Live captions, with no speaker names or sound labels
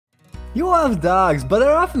You love dogs, but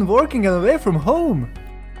are often working and away from home.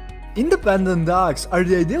 Independent dogs are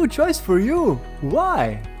the ideal choice for you.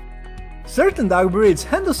 Why? Certain dog breeds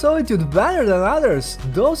handle solitude better than others.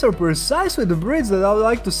 Those are precisely the breeds that I would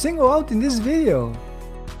like to single out in this video.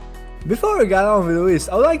 Before we get on with the list,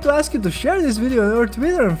 I would like to ask you to share this video on your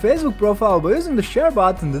Twitter and Facebook profile by using the share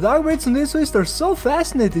button. The dog breeds on this list are so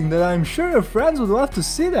fascinating that I'm sure your friends would love to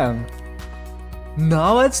see them.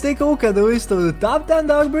 Now let's take a look at the list of the top 10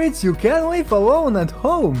 dog breeds you can leave alone at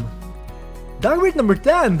home. Dog breed number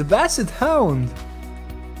 10, the Basset Hound.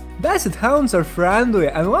 Basset Hounds are friendly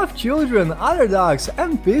and love children, other dogs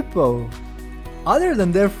and people. Other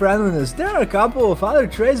than their friendliness, there are a couple of other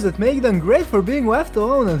traits that make them great for being left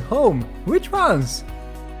alone at home. Which ones?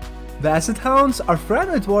 Basset Hounds are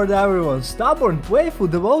friendly toward everyone, stubborn, playful,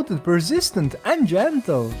 devoted, persistent and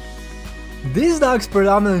gentle. These dogs'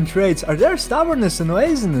 predominant traits are their stubbornness and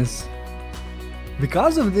laziness.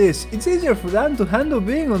 Because of this, it's easier for them to handle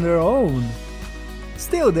being on their own.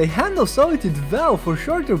 Still, they handle solitude well for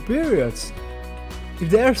shorter periods. If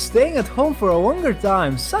they are staying at home for a longer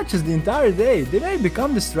time, such as the entire day, they may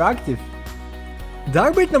become destructive.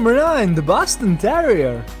 Dog breed number 9, the Boston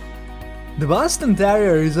Terrier. The Boston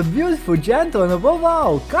Terrier is a beautiful, gentle and above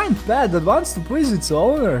all, kind pet that wants to please its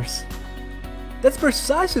owners. That's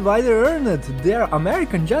precisely why they earned their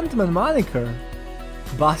American Gentleman moniker.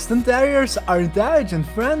 Boston Terriers are intelligent,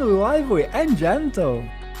 friendly, lively and gentle.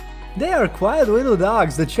 They are quiet little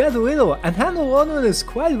dogs that shed little and handle loneliness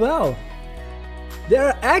quite well. They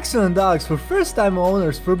are excellent dogs for first-time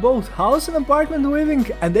owners for both house and apartment living,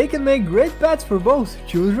 and they can make great pets for both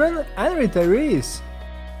children and retirees.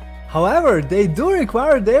 However, they do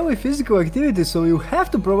require daily physical activity, so you have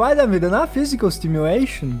to provide them with enough physical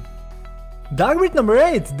stimulation. Dog breed number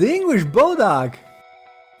 8, the English Bulldog.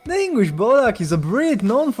 The English Bulldog is a breed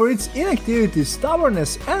known for its inactivity,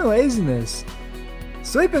 stubbornness and laziness.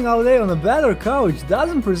 Sleeping all day on a bed or couch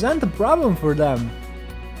doesn't present a problem for them.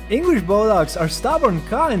 English Bulldogs are stubborn,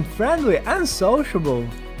 kind, friendly and sociable.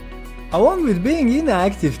 Along with being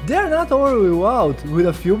inactive, they are not overly loud. With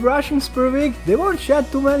a few brushings per week, they won't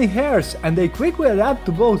shed too many hairs and they quickly adapt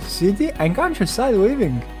to both city and countryside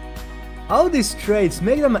living. All these traits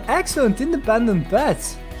make them excellent independent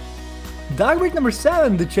pets. Dog breed number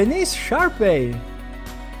 7, the Chinese Shar-Pei.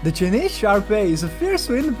 The Chinese Shar-Pei is a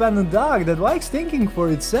fiercely independent dog that likes thinking for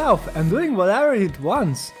itself and doing whatever it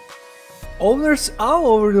wants. Owners all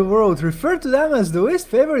over the world refer to them as the least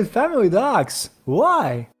favorite family dogs.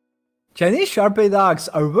 Why? Chinese Shar-Pei dogs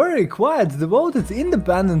are very quiet, devoted,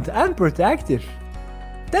 independent and protective.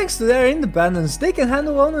 Thanks to their independence, they can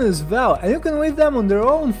handle loneliness well and you can leave them on their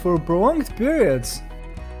own for prolonged periods.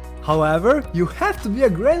 However, you have to be a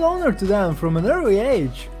great owner to them from an early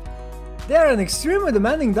age. They are an extremely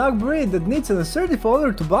demanding dog breed that needs an assertive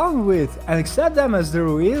owner to bond with and accept them as their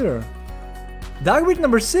leader. Dog breed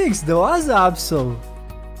number 6, the Lhasa Apso.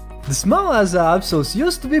 The small Lhasa Apsos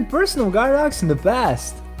used to be personal guard dogs in the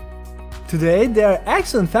past. Today they are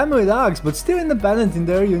excellent family dogs but still independent in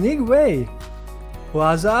their unique way.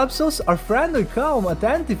 Lhasa Apsos are friendly, calm,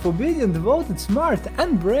 attentive, obedient, devoted, smart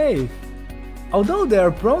and brave. Although they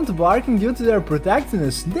are prone to barking due to their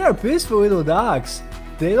protectiveness, they are peaceful little dogs.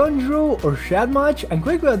 They don't drool or shed much and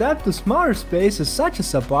quickly adapt to smaller spaces such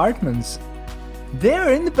as apartments. They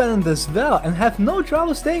are independent as well and have no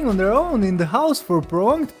trouble staying on their own in the house for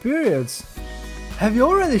prolonged periods. Have you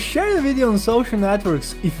already shared the video on social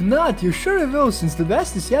networks? If not, you surely will, since the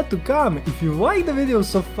best is yet to come. If you liked the video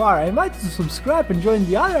so far, I invite you to subscribe and join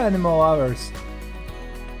the other animal lovers.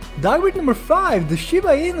 Dog breed number 5, the Shiba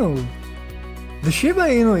Inu. The Shiba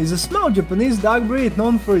Inu is a small Japanese dog breed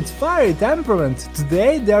known for its fiery temperament.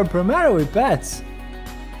 Today they are primarily pets.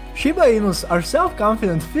 Shiba Inus are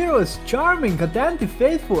self-confident, fearless, charming, attentive,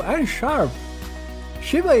 faithful and sharp.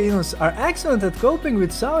 Shiba Inus are excellent at coping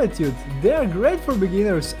with solitude. They are great for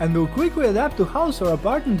beginners and will quickly adapt to house or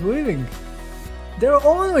apartment living. Their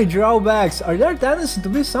only drawbacks are their tendency to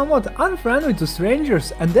be somewhat unfriendly to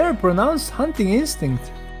strangers and their pronounced hunting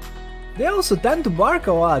instinct. They also tend to bark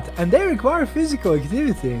a lot and they require physical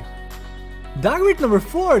activity. Dog breed number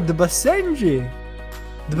 4, the Basenji.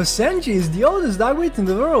 The Basenji is the oldest dog breed in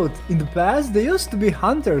the world. In the past they used to be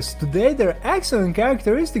hunters. Today their excellent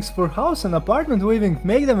characteristics for house and apartment living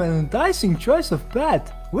make them an enticing choice of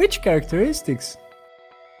pet. Which characteristics?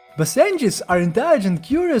 Basenjis are intelligent,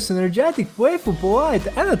 curious, energetic, playful, polite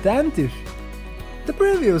and attentive. The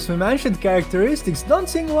previously mentioned characteristics don't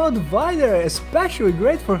single out why they are especially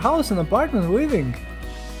great for house and apartment living.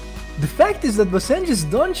 The fact is that Basenjis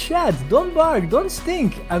don't shed, don't bark, don't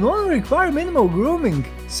stink and only require minimal grooming.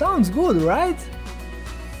 Sounds good, right?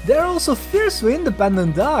 They are also fiercely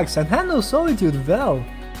independent dogs and handle solitude well.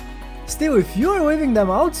 Still, if you are leaving them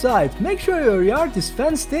outside, make sure your yard is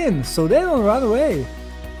fenced in so they don't run away.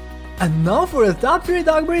 And now for the top 3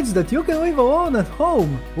 dog breeds that you can leave alone at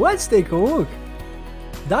home. Let's take a look.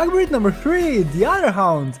 Dog breed number 3, the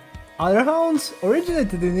Otterhound. Otterhounds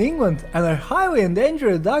originated in England and are highly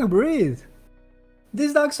endangered dog breed.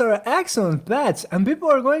 These dogs are excellent pets and people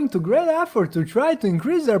are going to great effort to try to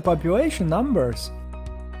increase their population numbers.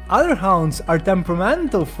 Otterhounds are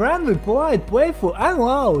temperamental, friendly, polite, playful and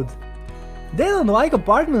loud. They don't like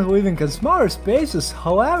apartment living and smaller spaces,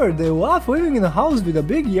 however they love living in a house with a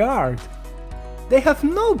big yard. They have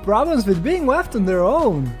no problems with being left on their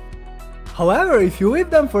own. However, if you leave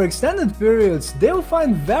them for extended periods, they will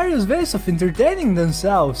find various ways of entertaining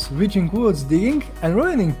themselves, which includes digging and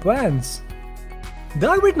ruining plants.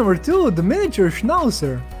 Dog breed number 2, the Miniature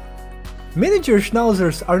Schnauzer. Miniature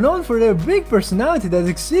Schnauzers are known for their big personality that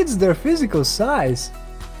exceeds their physical size.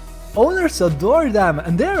 Owners adore them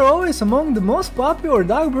and they are always among the most popular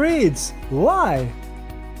dog breeds. Why?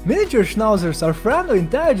 Miniature Schnauzers are friendly,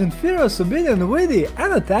 intelligent, fearless, obedient, witty,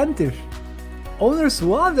 and attentive. Owners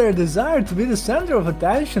love their desire to be the center of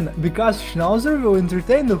attention because Schnauzer will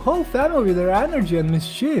entertain the whole family with their energy and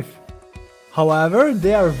mischief. However,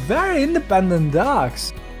 they are very independent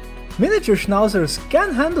dogs. Miniature Schnauzers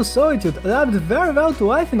can handle solitude, adapt very well to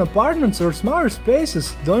life in apartments or smaller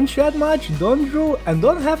spaces, don't shed much, don't drool, and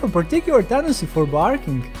don't have a particular tendency for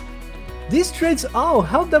barking. These traits all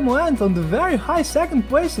help them land on the very high second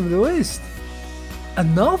place of the list.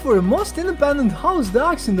 And now for the most independent house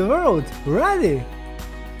dogs in the world, ready!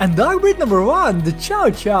 And dog breed number 1, the Chow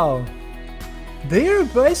Chow. The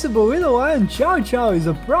irreplaceable little lion Chow Chow is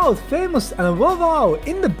a proud, famous and above all,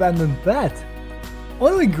 independent pet.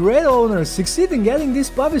 Only great owners succeed in getting these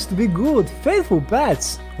puppies to be good, faithful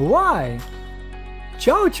pets. Why?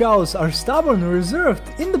 Chow Chows are stubborn, reserved,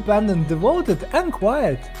 independent, devoted and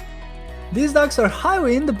quiet. These dogs are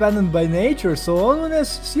highly independent by nature, so loneliness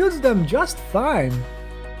suits them just fine.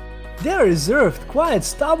 They are reserved, quiet,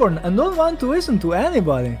 stubborn and don't want to listen to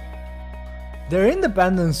anybody. Their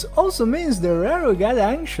independence also means they rarely get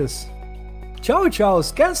anxious. Chow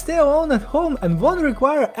Chows can stay alone at home and won't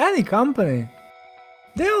require any company.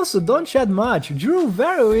 They also don't shed much, drool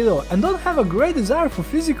very little and don't have a great desire for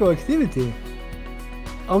physical activity.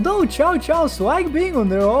 Although Chow Chows like being on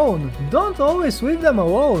their own, don't always leave them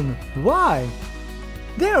alone. Why?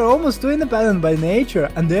 They are almost too independent by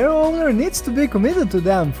nature and their owner needs to be committed to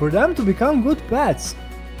them for them to become good pets.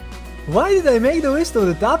 Why did I make the list of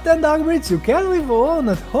the top 10 dog breeds you can leave alone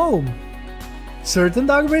at home? Certain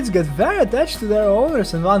dog breeds get very attached to their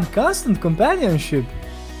owners and want constant companionship.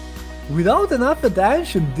 Without enough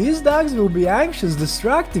attention, these dogs will be anxious,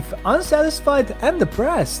 destructive, unsatisfied and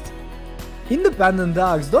depressed. Independent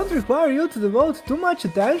dogs don't require you to devote too much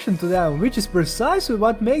attention to them, which is precisely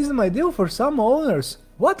what makes them ideal for some owners.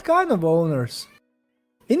 What kind of owners?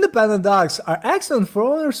 Independent dogs are excellent for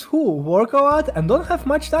owners who work a lot and don't have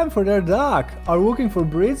much time for their dog, are looking for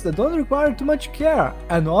breeds that don't require too much care,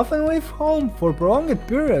 and often leave home for prolonged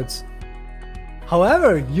periods.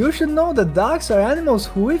 However, you should know that dogs are animals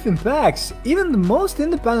who live in packs. Even the most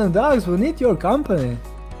independent dogs will need your company.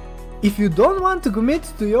 If you don't want to commit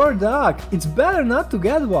to your dog, it's better not to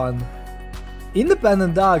get one.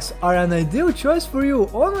 Independent dogs are an ideal choice for you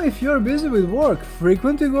only if you're busy with work,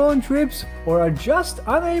 frequently go on trips, or are just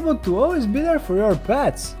unable to always be there for your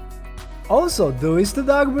pets. Also, the listed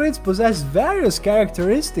dog breeds possess various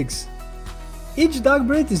characteristics. Each dog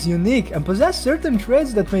breed is unique and possesses certain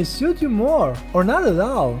traits that may suit you more, or not at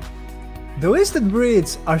all. The listed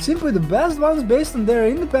breeds are simply the best ones based on their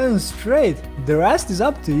independence trait, the rest is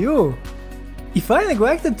up to you. If I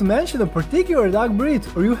neglected to mention a particular dog breed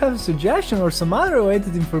or you have a suggestion or some other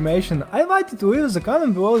related information, I invite you to leave us a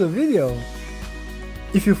comment below the video.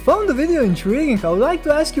 If you found the video intriguing, I would like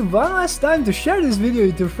to ask you one last time to share this video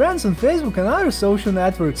with your friends on Facebook and other social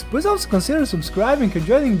networks. Please also consider subscribing and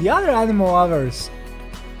joining the other animal lovers.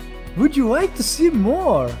 Would you like to see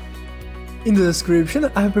more? In the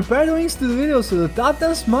description, I have prepared links to the videos of the top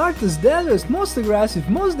 10 smartest, deadliest, most aggressive,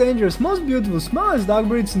 most dangerous, most beautiful, smallest dog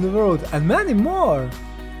breeds in the world, and many more!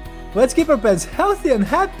 Let's keep our pets healthy and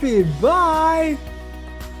happy, bye!